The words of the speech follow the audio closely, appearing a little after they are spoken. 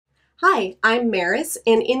Hi, I'm Meris,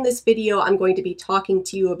 and in this video I'm going to be talking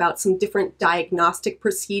to you about some different diagnostic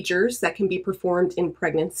procedures that can be performed in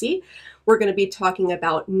pregnancy. We're going to be talking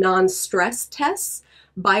about non-stress tests,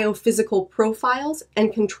 biophysical profiles,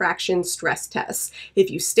 and contraction stress tests. If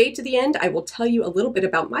you stay to the end, I will tell you a little bit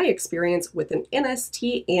about my experience with an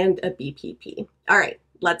NST and a BPP. All right,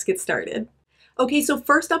 let's get started. Okay, so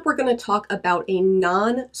first up, we're going to talk about a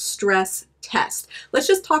non-stress test. Let's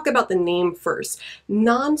just talk about the name first.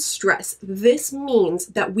 Non-stress. This means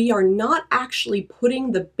that we are not actually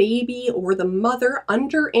putting the baby or the mother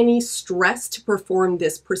under any stress to perform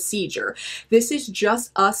this procedure. This is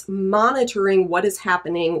just us monitoring what is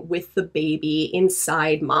happening with the baby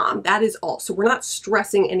inside mom. That is all. So we're not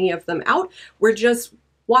stressing any of them out. We're just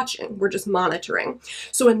watching, we're just monitoring.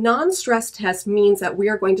 So a non-stress test means that we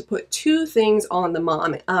are going to put two things on the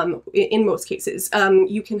mom in most cases.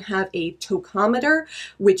 You can have a tachometer,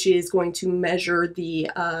 which is going to measure the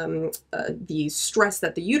stress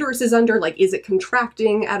that the uterus is under, like is it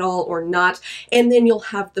contracting at all or not, and then you'll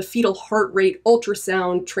have the fetal heart rate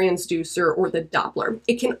ultrasound transducer or the Doppler.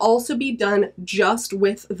 It can also be done just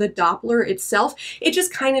with the Doppler itself. It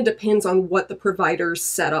just kind of depends on what the provider's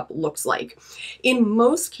setup looks like. In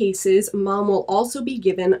most cases, mom will also be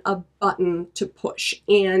given a button to push,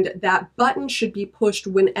 and that button should be pushed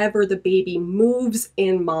whenever the baby moves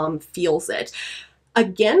and mom feels it.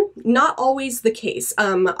 Again, not always the case.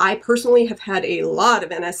 I personally have had a lot of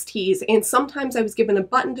NSTs, and sometimes I was given a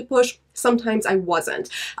button to push, sometimes I wasn't.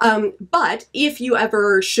 But if you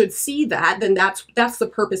ever should see that, then that's the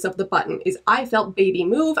purpose of the button, is I felt baby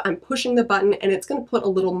move, I'm pushing the button, and it's going to put a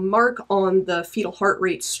little mark on the fetal heart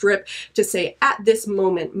rate strip to say, at this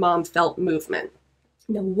moment, mom felt movement.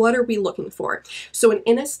 Now, what are we looking for? So an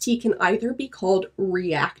NST can either be called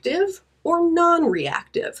reactive or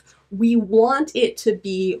non-reactive. We want it to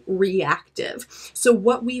be reactive. So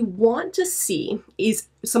what we want to see is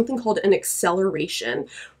something called an acceleration.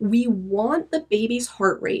 We want the baby's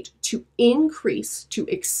heart rate to increase, to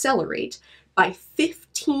accelerate by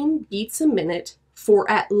 15 beats a minute for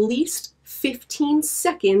at least 15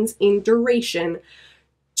 seconds in duration,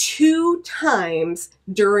 2 times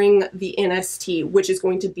during the NST, which is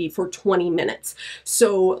going to be for 20 minutes.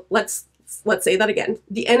 So let's say that again.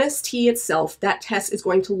 The NST itself, that test is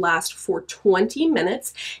going to last for 20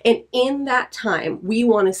 minutes. And in that time, we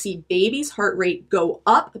want to see baby's heart rate go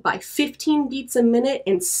up by 15 beats a minute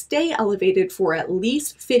and stay elevated for at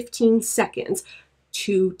least 15 seconds.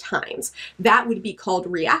 2 times. That would be called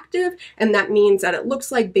reactive, and that means that it looks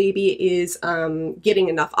like baby is getting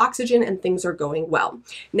enough oxygen and things are going well.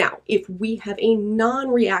 Now, if we have a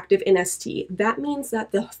non-reactive NST, that means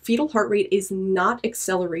that the fetal heart rate is not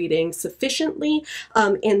accelerating sufficiently,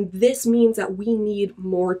 and this means that we need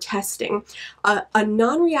more testing. A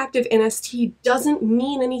non-reactive NST doesn't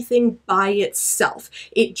mean anything by itself.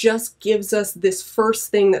 It just gives us this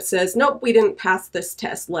first thing that says, nope, we didn't pass this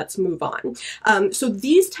test, let's move on. So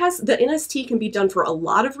these tests, the NST can be done for a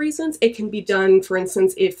lot of reasons. It can be done, for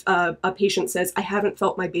instance, if a patient says, I haven't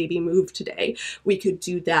felt my baby move today, we could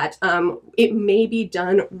do that. It may be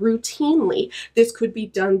done routinely. This could be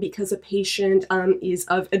done because a patient is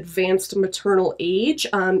of advanced maternal age.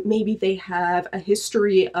 Maybe they have a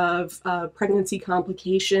history of pregnancy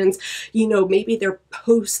complications. You know, maybe they're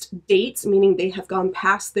post dates, meaning they have gone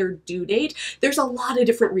past their due date. There's a lot of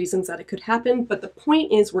different reasons that it could happen, but the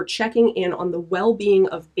point is we're checking in on the well-being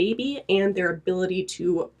of baby and their ability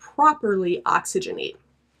to properly oxygenate.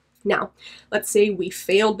 Now, let's say we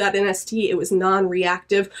failed that NST, it was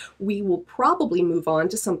non-reactive. We will probably move on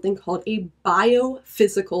to something called a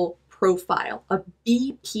biophysical profile, a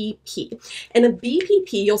BPP. And a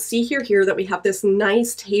BPP, you'll see here that we have this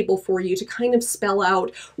nice table for you to kind of spell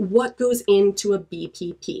out what goes into a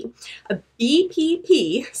BPP. A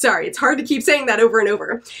BPP, sorry, it's hard to keep saying that over and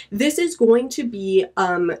over. This is going to be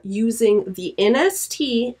using the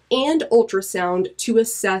NST and ultrasound to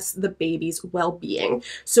assess the baby's well-being.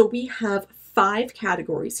 So we have 5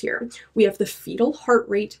 categories here. We have the fetal heart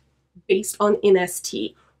rate based on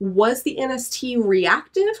NST. Was the NST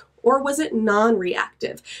reactive or was it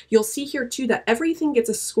non-reactive? You'll see here too that everything gets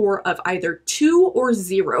a score of either 2 or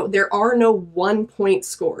 0. There are no 1-point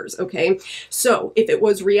scores, okay? So if it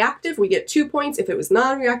was reactive, we get 2 points. If it was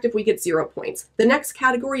non-reactive, we get 0 points. The next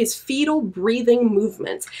category is fetal breathing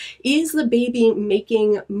movements. Is the baby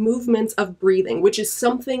making movements of breathing, which is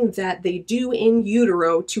something that they do in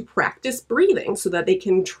utero to practice breathing so that they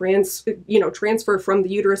can transfer from the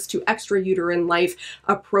uterus to extrauterine life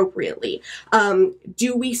appropriately.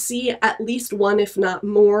 Do we see at least 1, if not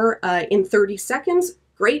more, in 30 seconds?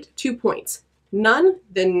 Great, 2 points. None,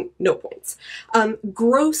 then no points.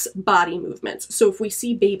 Gross body movements. So if we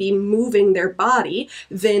see baby moving their body,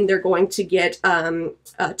 then they're going to get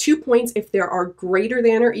 2 points if there are greater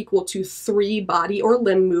than or equal to 3 body or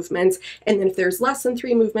limb movements. And then if there's less than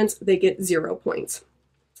 3 movements, they get 0 points.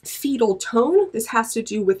 Fetal tone, this has to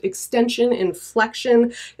do with extension and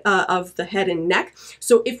flexion of the head and neck.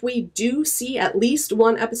 So if we do see at least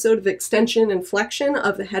one episode of extension and flexion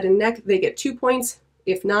of the head and neck, they get 2 points.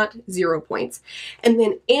 If not, 0 points. And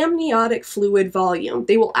then amniotic fluid volume.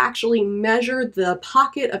 They will actually measure the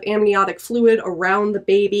pocket of amniotic fluid around the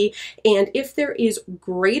baby. And if there is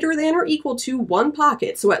greater than or equal to 1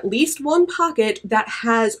 pocket, so at least 1 pocket that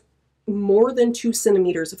has more than 2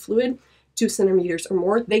 centimeters of fluid, 2 centimeters or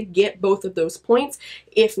more, they get both of those points.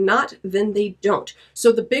 If not, then they don't.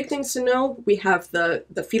 So the big things to know, we have the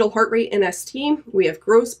fetal heart rate NST, we have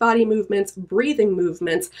gross body movements, breathing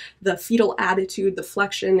movements, the fetal attitude, the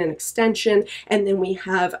flexion and extension, and then we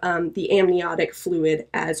have the amniotic fluid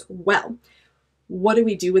as well. What do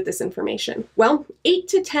we do with this information? Well, 8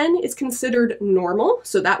 to 10 is considered normal,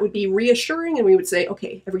 so that would be reassuring, and we would say,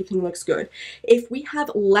 okay, everything looks good. If we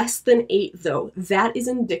have less than 8, though, that is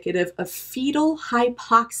indicative of fetal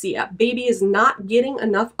hypoxia. Baby is not getting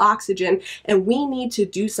enough oxygen, and we need to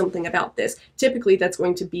do something about this. Typically, that's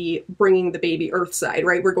going to be bringing the baby earthside,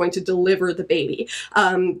 right? We're going to deliver the baby.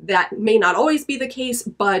 That may not always be the case,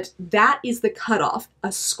 but that is the cutoff.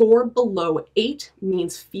 A score below 8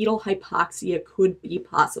 means fetal hypoxia could be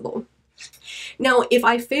possible. Now, if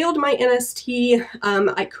I failed my NST,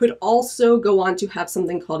 I could also go on to have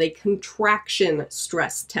something called a contraction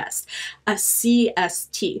stress test, a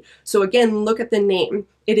CST. So again, look at the name.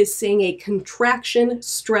 It is saying a contraction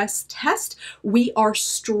stress test. We are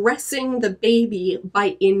stressing the baby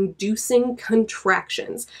by inducing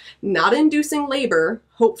contractions, not inducing labor,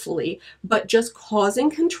 hopefully, but just causing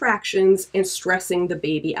contractions and stressing the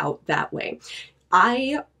baby out that way.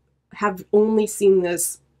 I have only seen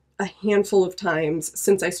this a handful of times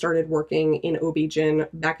since I started working in OB-GYN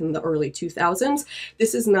back in the early 2000s.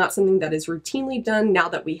 This is not something that is routinely done now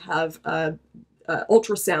that we have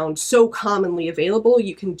ultrasound so commonly available.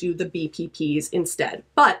 You can do the BPPs instead,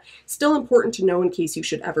 but still important to know in case you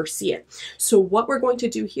should ever see it. So what we're going to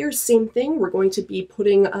do here, same thing. We're going to be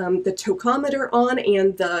putting the tachometer on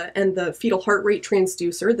and the fetal heart rate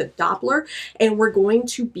transducer, the Doppler, and we're going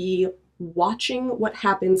to be watching what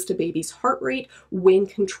happens to baby's heart rate when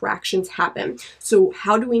contractions happen. So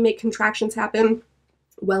how do we make contractions happen?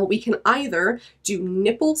 Well, we can either do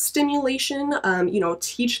nipple stimulation,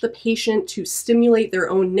 teach the patient to stimulate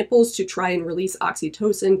their own nipples to try and release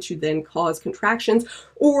oxytocin to then cause contractions,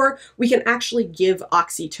 or we can actually give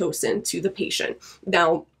oxytocin to the patient.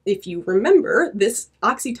 Now, if you remember, this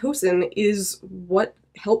oxytocin is what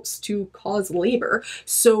helps to cause labor.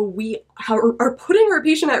 So we are putting our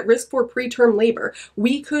patient at risk for preterm labor.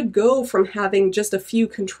 We could go from having just a few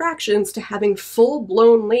contractions to having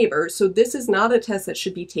full-blown labor. So this is not a test that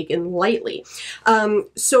should be taken lightly.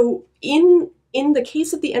 So in the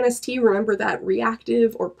case of the NST, remember that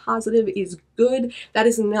reactive or positive is good. That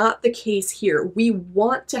is not the case here. We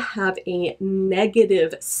want to have a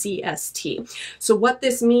negative CST. So what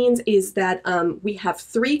this means is that we have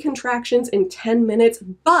 3 contractions in 10 minutes,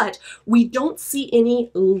 but we don't see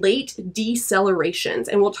any late decelerations.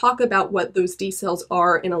 And we'll talk about what those decels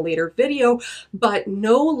are in a later video, but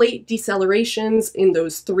no late decelerations in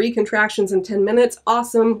those 3 contractions in 10 minutes.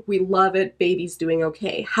 Awesome. We love it. Baby's doing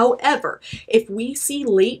okay. However, if we see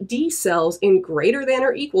late decels in greater than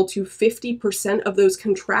or equal to 50% of those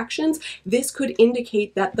contractions, this could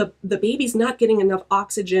indicate that the baby's not getting enough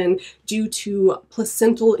oxygen due to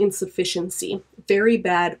placental insufficiency. Very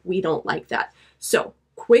bad. We don't like that. So,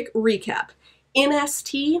 quick recap.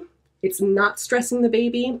 NST, it's not stressing the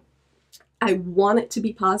baby. I want it to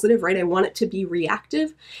be positive, right? I want it to be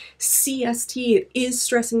reactive. CST, it is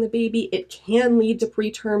stressing the baby. It can lead to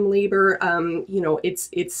preterm labor.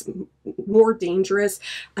 It's more dangerous.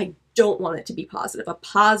 I don't want it to be positive. A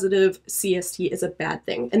positive CST is a bad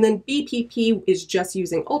thing. And then BPP is just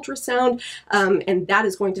using ultrasound, and that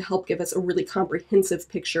is going to help give us a really comprehensive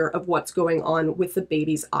picture of what's going on with the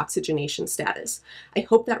baby's oxygenation status. I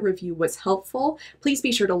hope that review was helpful. Please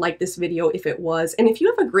be sure to like this video if it was. And if you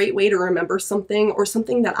have a great way to remember something or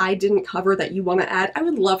something that I didn't cover that you want to add, I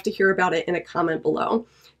would love to hear about it in a comment below.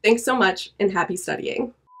 Thanks so much and happy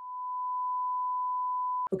studying.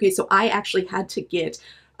 Okay, so I actually had to get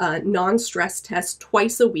non-stress tests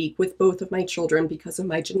twice a week with both of my children because of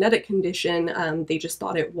my genetic condition. They just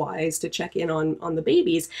thought it wise to check in on the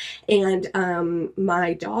babies. And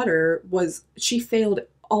my daughter she failed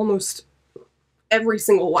almost every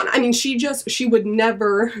single one. I mean, she would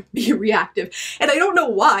never be reactive. And I don't know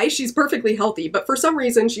why. She's perfectly healthy, but for some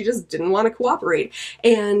reason she just didn't want to cooperate.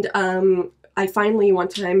 And I finally, one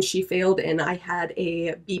time she failed and I had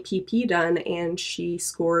a BPP done and she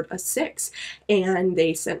scored a 6, and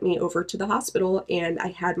they sent me over to the hospital and I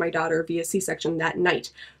had my daughter via C-section that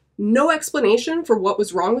night. No explanation for what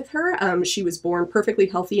was wrong with her. She was born perfectly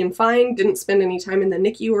healthy and fine, didn't spend any time in the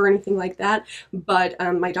NICU or anything like that, but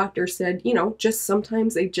my doctor said, you know, just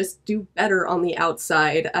sometimes they just do better on the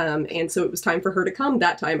outside, and so it was time for her to come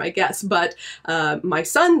that time, I guess. But my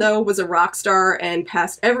son, though, was a rock star and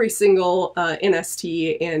passed every single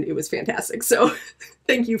NST, and it was fantastic. So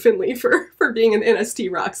thank you, Finley, for being an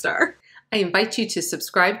NST rock star. I invite you to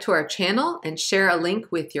subscribe to our channel and share a link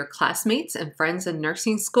with your classmates and friends in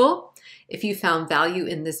nursing school. If you found value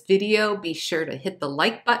in this video, be sure to hit the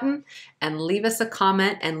like button and leave us a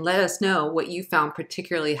comment and let us know what you found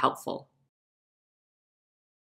particularly helpful.